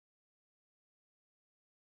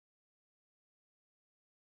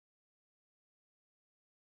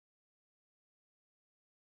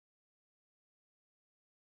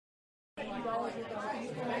It's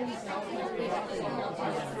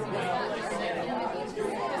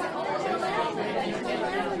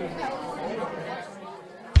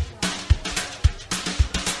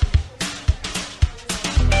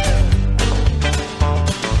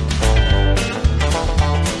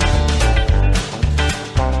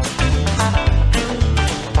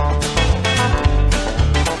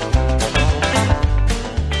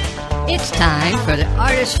time for the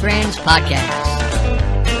Artist Friends Podcast.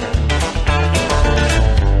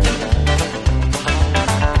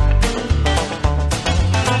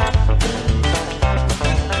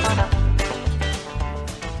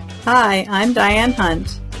 Hi, I'm Diane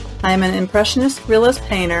Hunt. I am an impressionist realist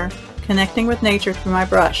painter connecting with nature through my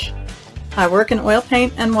brush. I work in oil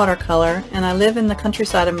paint and watercolor, and I live in the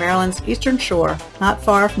countryside of Maryland's Eastern Shore, not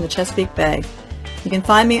far from the Chesapeake Bay. You can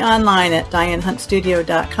find me online at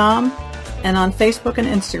DianeHuntStudio.com and on Facebook and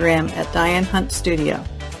Instagram at Diane Hunt Studio.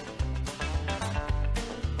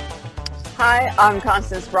 Hi, I'm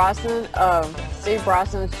Constance Brosnan of Steve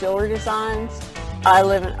Brosnan's Jewelry Designs. I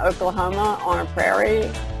live in Oklahoma on a prairie,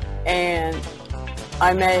 and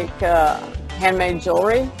I make handmade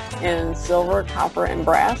jewelry in silver, copper, and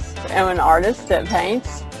brass. I'm an artist that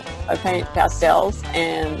paints. I paint pastels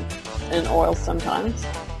and in oil sometimes.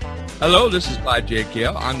 Hello, this is Clyde J.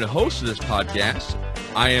 Kell. I'm the host of this podcast.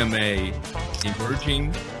 I am a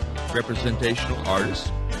emerging representational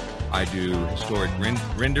artist. I do historic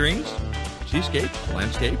renderings, seascapes,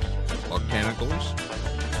 landscapes, volcanicals,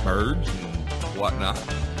 birds, and whatnot,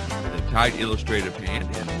 with a tight illustrative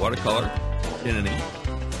hand in watercolor, pen and ink,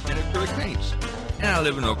 and acrylic paints. And I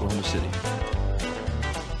live in Oklahoma City.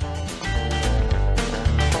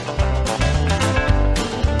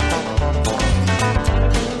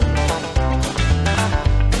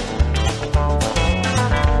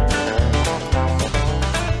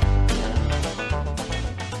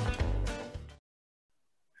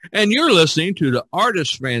 And you're listening to the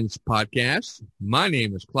Artist Friends Podcast. My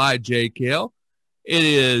name is Clyde J. Kell. It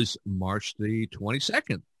is March the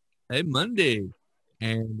 22nd, a Monday,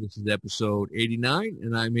 and this is episode 89,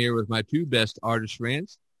 and I'm here with my two best artist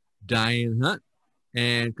friends, Diane Hunt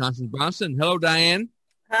and Constance Bronson. Hello, Diane.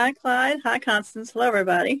 Hi, Clyde. Hi, Constance. Hello,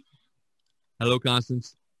 everybody. Hello,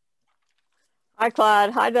 Constance. Hi,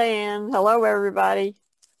 Clyde. Hi, Diane. Hello, everybody.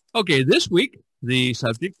 Okay, this week, the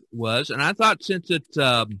subject was, and I thought since it's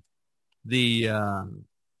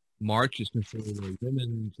March is considered a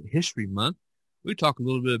Women's History Month, we talk a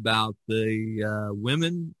little bit about the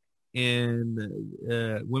women and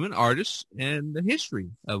women artists and the history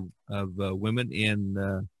of women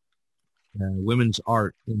in women's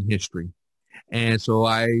art in history. And so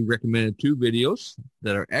I recommended two videos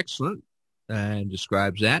that are excellent and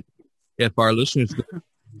describes that. If our listeners go to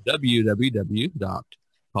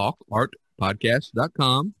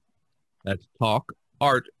www.talkartpodcast.com, that's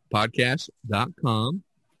talkartpodcast.com,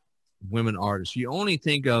 women artists. You only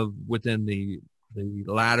think of within the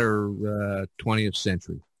latter 20th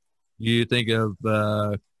century. You think of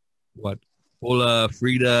Paula,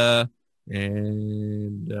 Frida,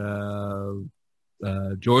 and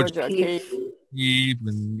George Eve,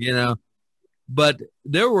 and but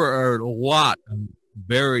there were a lot of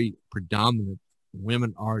very predominant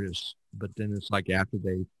women artists. But then it's like after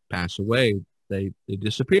they pass away, they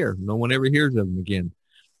disappear. No one ever hears of them again.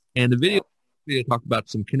 And the video talked about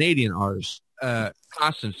some Canadian artists.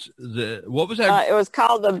 Constance, what was that? It was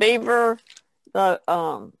called the Beaver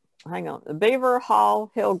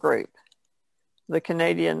Hall Hill Group.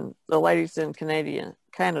 The ladies in Canada.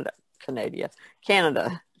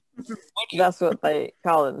 That's what they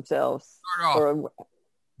call themselves. Why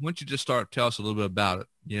don't you just tell us a little bit about it,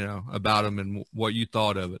 about them and what you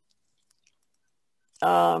thought of it.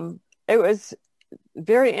 It was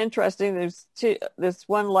very interesting. There's this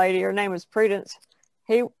one lady, her name was Prudence.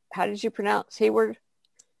 How did you pronounce Hayward?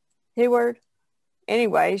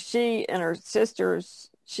 Anyway, she and her sisters,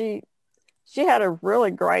 she had a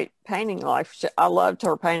really great painting life. I loved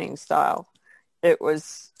her painting style. It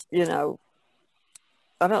was, was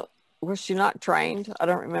she not trained? I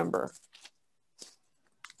don't remember.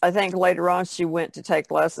 I think later on she went to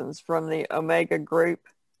take lessons from the Omega group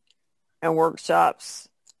and workshops.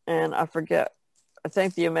 And I forget, I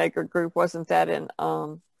think the Omega group wasn't that in,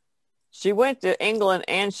 she went to England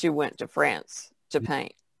and she went to France to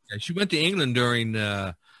paint. Yeah, she went to England during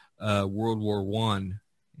World War I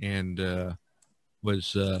and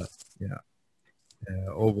was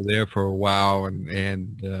over there for a while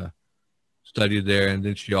and studied there. And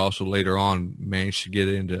then she also later on managed to get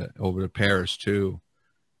over to Paris too,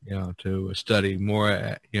 to study more,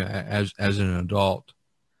 as an adult.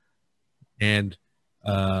 And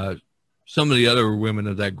some of the other women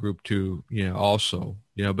of that group too, also,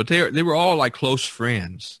 but they were all like close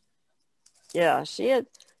friends. Yeah,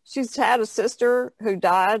 she's had a sister who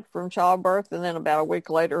died from childbirth, and then about a week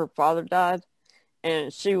later, her father died,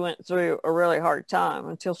 and she went through a really hard time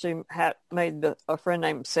until she had made a friend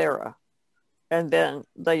named Sarah, and then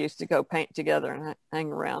they used to go paint together and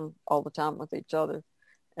hang around all the time with each other,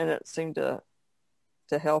 and it seemed to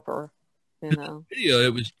help her,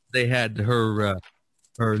 Video, they had her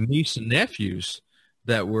niece and nephews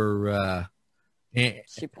that were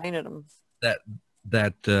she painted them. That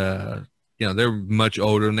they're much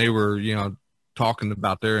older, and they were talking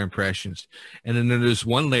about their impressions. And then there's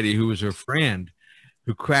one lady who was her friend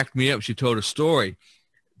who cracked me up. She told a story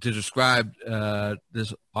to describe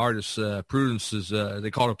this artist Prudence's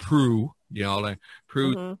they call her Prue, like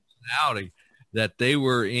Prue's personality, that they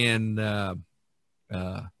were in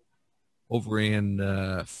over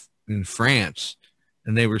in France,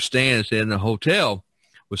 and they were staying in a hotel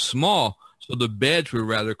was small, so the beds were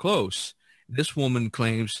rather close. This woman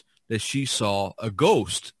claims that she saw a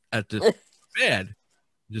ghost at the bed.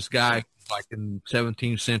 This guy, like in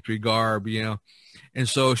 17th century garb, and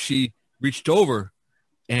so she reached over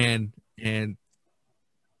and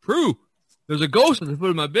Prue, there's a ghost at the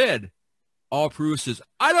foot of my bed. All Prue says,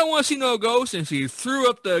 I don't want to see no ghost, and she threw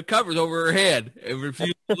up the covers over her head and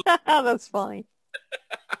refused to look. That's funny.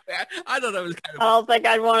 I thought that was kind of. I don't think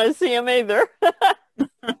I'd want to see him either.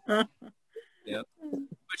 Yeah,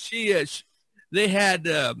 but she had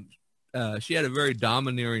a very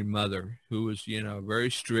domineering mother who was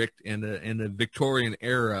very strict in the Victorian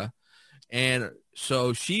era, and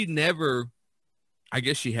so she never. I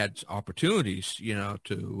guess she had opportunities,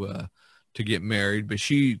 to get married, but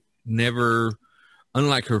she never,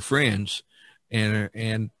 unlike her friends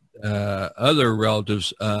and other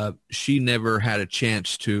relatives, she never had a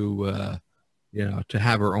chance to to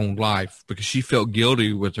have her own life because she felt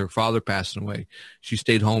guilty with her father passing away. She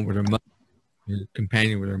stayed home with her mother,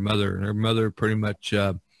 companion with her mother, and her mother pretty much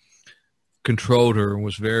controlled her and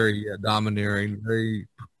was very domineering.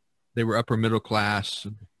 They were upper middle class,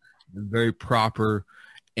 very proper,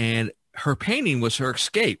 and her painting was her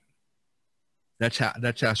escape. That's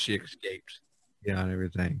how she escaped, and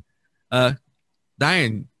everything.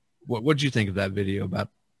 Diane, what did you think of that video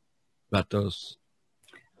about those?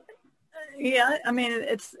 Yeah, I mean,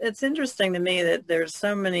 it's interesting to me that there's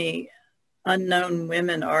so many unknown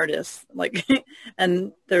women artists, like,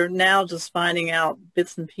 and they're now just finding out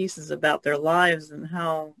bits and pieces about their lives and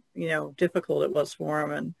how difficult it was for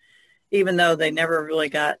them, and even though they never really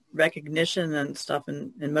got recognition and stuff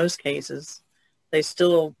in most cases, they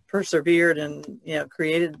still persevered and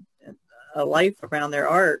created a life around their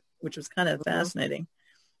art, which was kind of fascinating.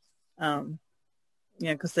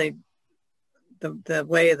 Because the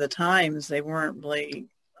way of the times, they weren't really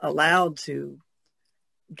allowed to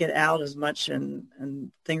get out as much,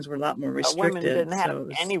 and things were a lot more restricted. Women didn't have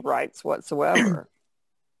any rights whatsoever.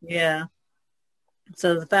 Yeah.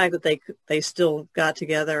 So the fact that they still got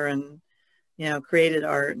together and created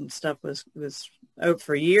art and stuff was out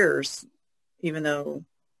for years, even though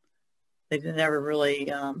they never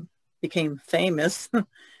really became famous.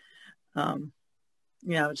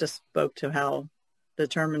 It just spoke to how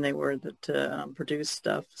determined they were to produce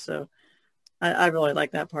stuff. So I really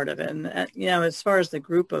like that part of it. And as far as the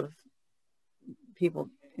group of people,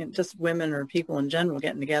 just women or people in general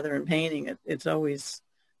getting together and painting, it's always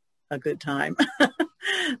a good time.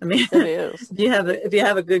 I mean, it is. If you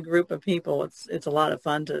have a good group of people, it's a lot of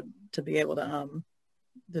fun to be able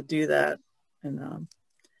to do that and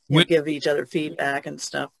give each other feedback and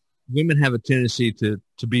stuff. Women have a tendency to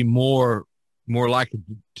be more likely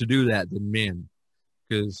to do that than men,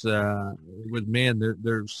 because with men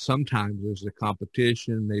there's sometimes there's a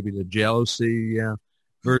competition, maybe the jealousy.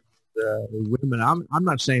 Versus women, I'm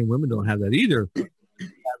not saying women don't have that either.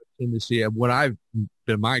 Tendency of what I've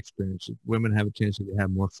been my experience, women have a tendency to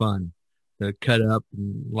have more fun, to cut up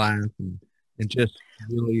and laugh and just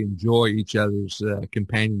really enjoy each other's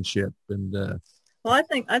companionship. And well, I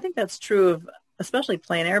think that's true of especially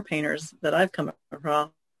plein air painters that I've come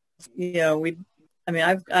across.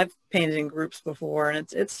 I've painted in groups before, and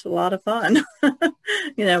it's a lot of fun.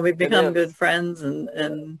 We've become good friends,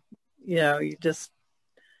 and you just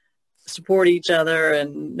support each other,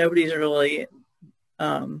 and nobody's really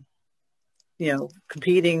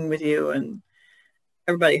competing with you, and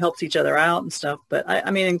everybody helps each other out and stuff. But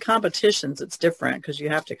I mean, in competitions, it's different because you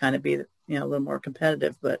have to kind of be, a little more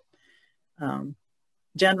competitive. But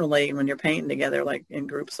generally, when you're painting together, like in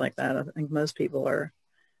groups like that, I think most people are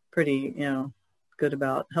pretty, good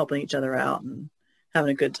about helping each other out and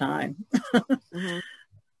having a good time.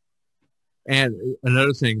 And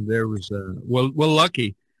another thing, there was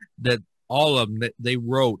lucky that all of them they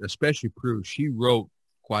wrote, especially Prue. She wrote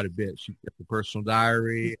quite a bit. She kept a personal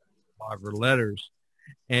diary, a lot of her letters,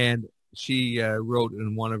 and she wrote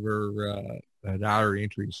in one of her diary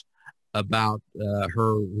entries about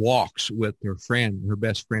her walks with her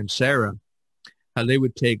best friend Sarah, how they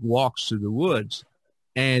would take walks through the woods.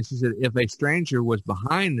 And she said if a stranger was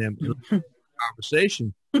behind them in a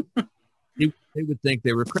conversation, they would think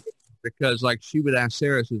they were crazy, because like she would ask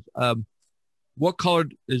Sarah, says, what color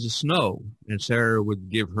is the snow? And Sarah would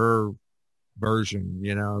give her version,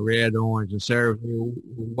 red, orange. And Sarah,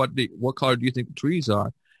 what color do you think the trees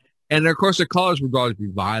are? And of course, the colors would always be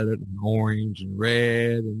violet and orange and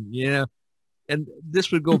red, and and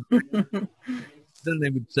this would go. Then they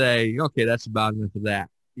would say, "Okay, that's about enough of that."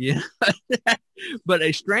 Yeah, but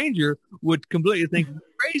a stranger would completely think you're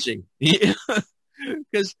crazy,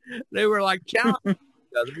 because they were like challenging each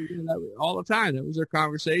other all the time. That was their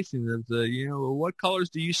conversation. Of well, what colors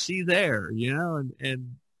do you see there? And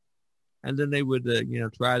then they would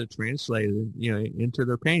try to translate it into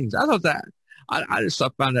their paintings. I thought that. I just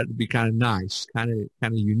found that to be kind of nice, kind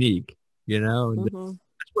of unique, and that's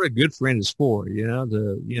what a good friend is for, yeah.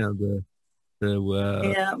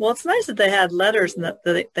 Well, it's nice that they had letters and that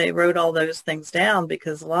they wrote all those things down,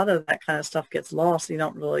 because a lot of that kind of stuff gets lost. You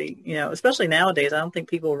don't really, especially nowadays, I don't think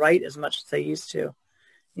people write as much as they used to,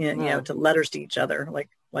 to letters to each other, like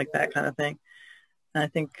that kind of thing. And I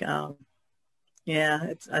think, I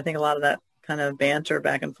think a lot of that kind of banter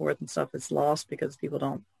back and forth and stuff is lost because people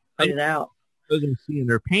don't write it out. Doesn't see in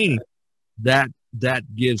their painting that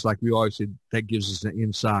gives, like we always said, that gives us an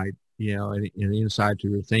insight, an insight to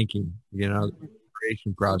your thinking, the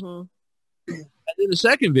creation process. Mm-hmm. And then the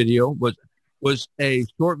second video was a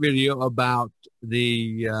short video about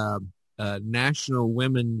the National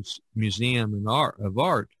Women's Museum of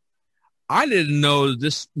Art. I didn't know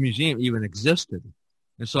this museum even existed,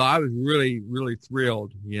 and so I was really, really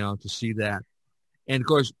thrilled, to see that. And of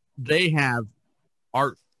course, they have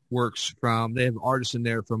they have artists in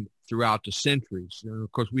there from throughout the centuries.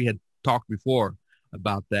 Of course, we had talked before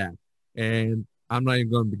about that, and I'm not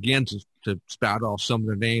even going to begin to spout off some of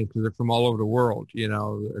their names, because they're from all over the world,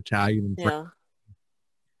 Italian and French.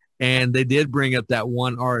 And they did bring up that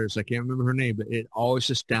one artist. I can't remember her name, but it always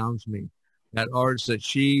astounds me. That artist, that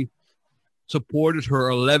she supported her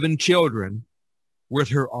 11 children with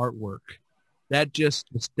her artwork. That just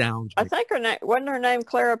astounds me. I think wasn't her name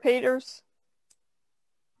Clara Peters?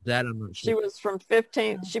 That I'm not sure. She was from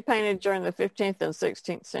 15th. She painted during the 15th and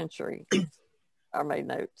 16th century. I made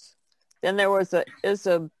notes. Then there was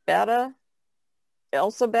Elisabetta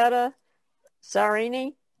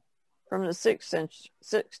Sarini from the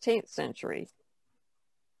 16th century.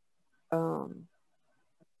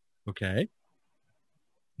 Okay.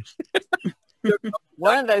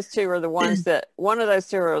 One of those two are the ones that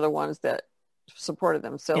supported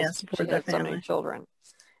themselves. Yeah, supported their so family. Many children,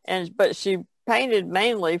 but she painted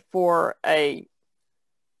mainly for a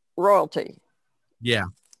royalty. Yeah.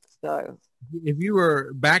 So if you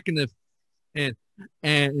were back in the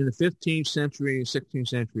 15th century, 16th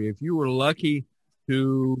century, if you were lucky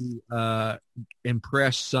to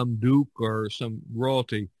impress some duke or some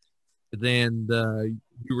royalty, then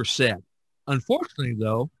you were set. Unfortunately,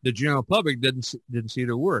 though, the general public didn't see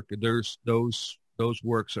their work. There's those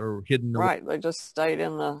works are hidden away. Right, they just stayed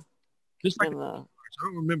in the. I don't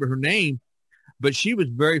remember her name, but she was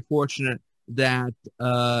very fortunate that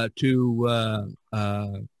to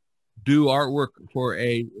do artwork for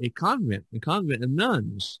a convent of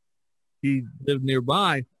nuns. She lived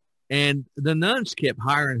nearby, and the nuns kept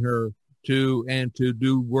hiring her to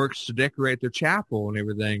do works to decorate their chapel and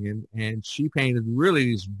everything. And she painted really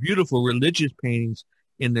these beautiful religious paintings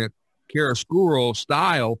in the chiaroscuro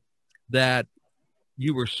style that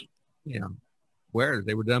you were, where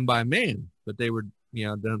they were done by a man, but they were,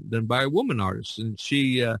 done by a woman artist. And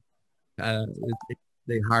she,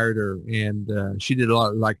 they hired her, and she did a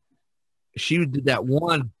lot, like she did that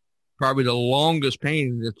one, probably the longest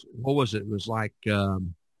painting. What was it? It was like 8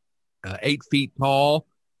 feet tall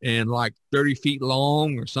and like 30 feet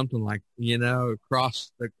long or something, like,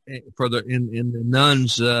 across in the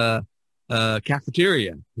nuns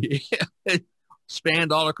cafeteria. It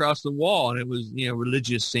spanned all across the wall, and it was,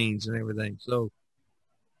 religious scenes and everything. So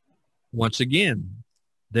once again,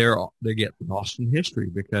 they get lost in history,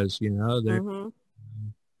 because, they're,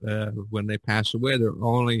 when they pass away, they're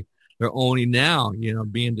only now,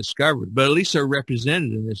 being discovered. But at least they're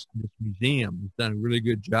represented in this museum. It's done a really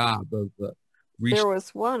good job of there was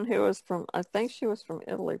one who was from, I think she was from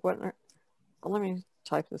Italy, wasn't her? Well, let me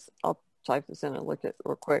type this. I'll type this in and look at it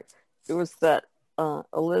real quick. It was that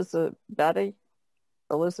Elisabetta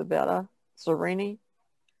Serini.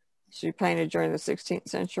 She painted during the 16th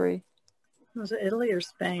century. Was it Italy or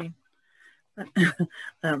Spain? I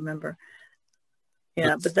don't remember.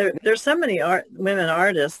 Yeah, but there's so many women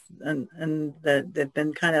artists, and that they've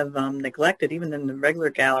been kind of neglected, even in the regular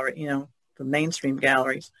gallery, the mainstream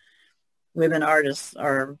galleries. Women artists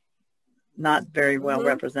are not very well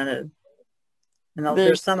represented. And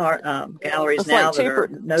there's some art galleries now like that are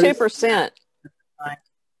 2%.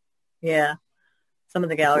 Yeah, some of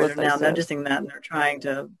the galleries are now noticing that, and they're trying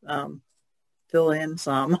to fill in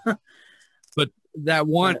some. But that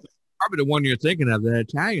one, probably the one you're thinking of, the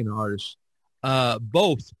Italian artist,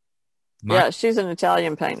 both. She's an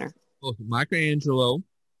Italian painter. Both Michelangelo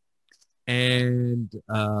and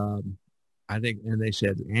I think, and they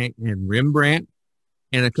said, and Rembrandt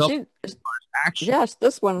and a couple. Actually, yes,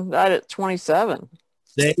 this one died at 27.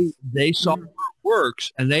 They saw her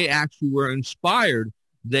works, and they actually were inspired.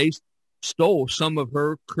 They stole some of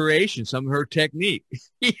her creation, some of her technique.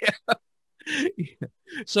 Yeah.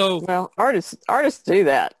 So, well, artists do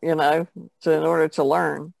that, in order to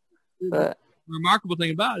learn. But the remarkable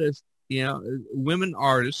thing about it is, women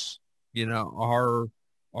artists, we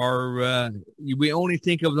only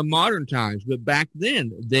think of the modern times, but back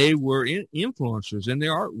then they were influencers in the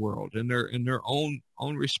art world, in their own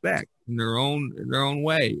respect, in their own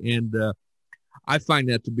way, and I find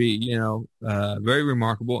that to be very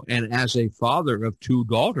remarkable. And as a father of 2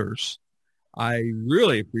 daughters, I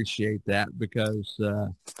really appreciate that, because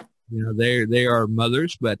they are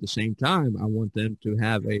mothers, but at the same time, I want them to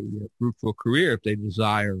have a fruitful career if they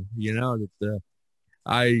desire. That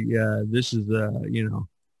this is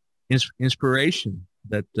inspiration,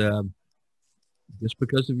 that just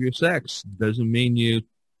because of your sex doesn't mean you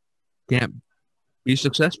can't be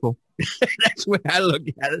successful. That's the way I look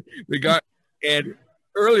at it. And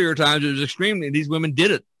earlier times, it was extremely, these women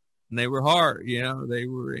did it, and they were hard. They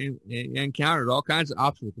were encountered all kinds of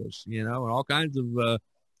obstacles, and all kinds of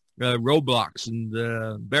roadblocks and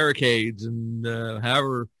barricades, and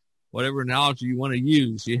whatever analogy you want to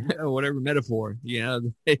use, whatever metaphor, There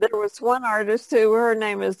was one artist who, her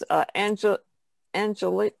name is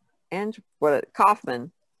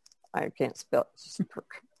Kaufman. I can't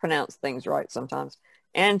pronounce things right sometimes.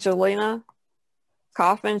 Angelina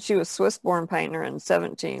Kaufman. She was a Swiss-born painter in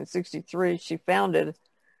 1763. She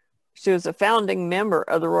was a founding member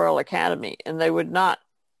of the Royal Academy, and they would not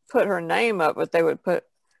put her name up, but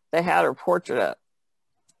they had her portrait up.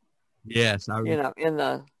 Yes,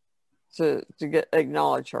 to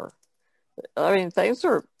acknowledge her. I mean,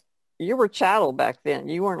 you were chattel back then.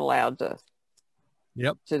 You weren't allowed to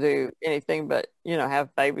do anything but,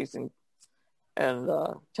 have babies and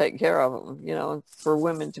take care of them, for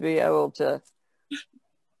women to be able to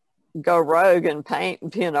go rogue and paint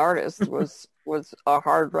and be an artist was a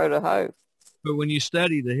hard road to hoe. But when you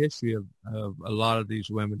study the history of a lot of these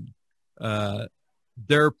women,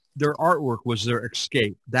 their artwork was their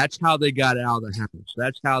escape. That's how they got out of the house.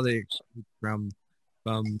 That's how they escaped from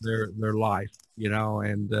their life,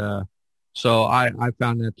 and so I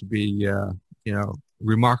found that to be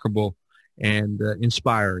remarkable and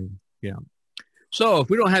inspiring. So if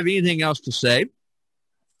we don't have anything else to say,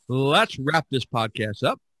 let's wrap this podcast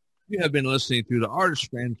up. You have been listening to the Artist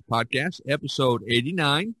Friends Podcast, episode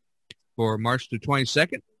 89 for March the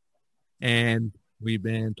 22nd. And we've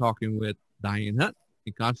been talking with Diane Hunt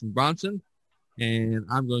and Constance Bronson. And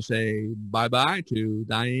I'm going to say bye-bye to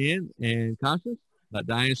Diane and Constance. Let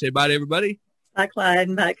Diane say bye to everybody. Bye, Clyde,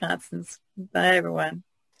 and bye, Constance. Bye, everyone.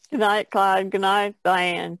 Good night, Clyde. Good night,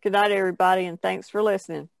 Diane. Good night, everybody, and thanks for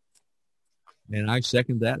listening. And I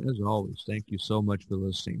second that as always. Thank you so much for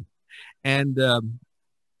listening. And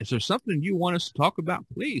if there's something you want us to talk about,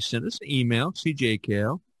 please send us an email,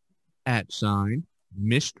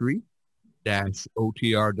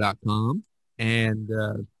 cjkell@mystery-otr.com, and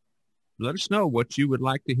let us know what you would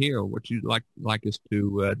like to hear, what you'd like us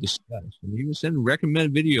to discuss. And you can send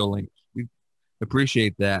recommended video links. We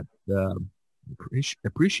appreciate that.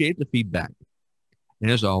 Appreciate the feedback. And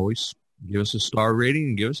as always, give us a star rating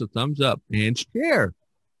and give us a thumbs up, and share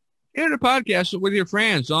the podcast with your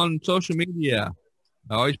friends on social media.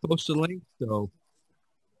 I always post a link, so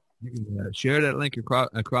you can share that link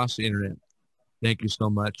across the internet. Thank you so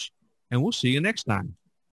much, and we'll see you next time.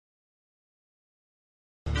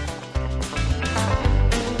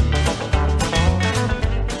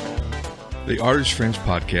 The Artist Friends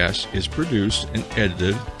Podcast is produced and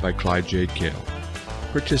edited by Clyde J. Kell.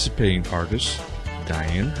 Participating artists,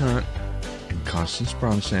 Diane Hunt and Constance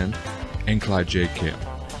Bronson, and Clyde J. Kell.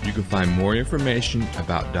 You can find more information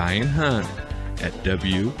about Diane Hunt at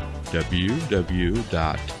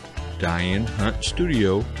www.dianehunt.com.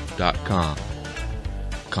 DianeHuntStudio.com.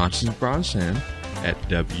 Constance Bronson at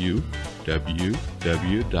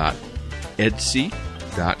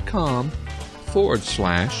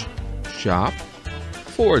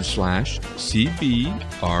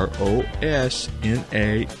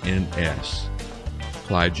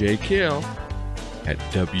Clyde J. Kell at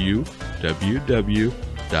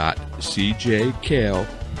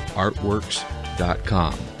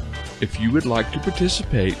www.cjkellartworks.com. If you would like to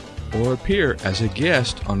participate or appear as a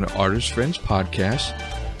guest on the Artist Friends podcast,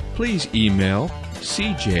 please email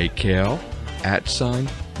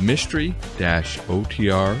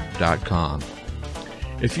cjkel@mystery-otr.com.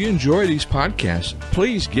 If you enjoy these podcasts,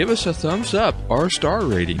 please give us a thumbs up or a star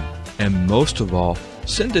rating, and most of all,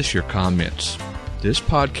 send us your comments. This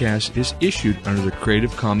podcast is issued under the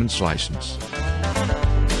Creative Commons license.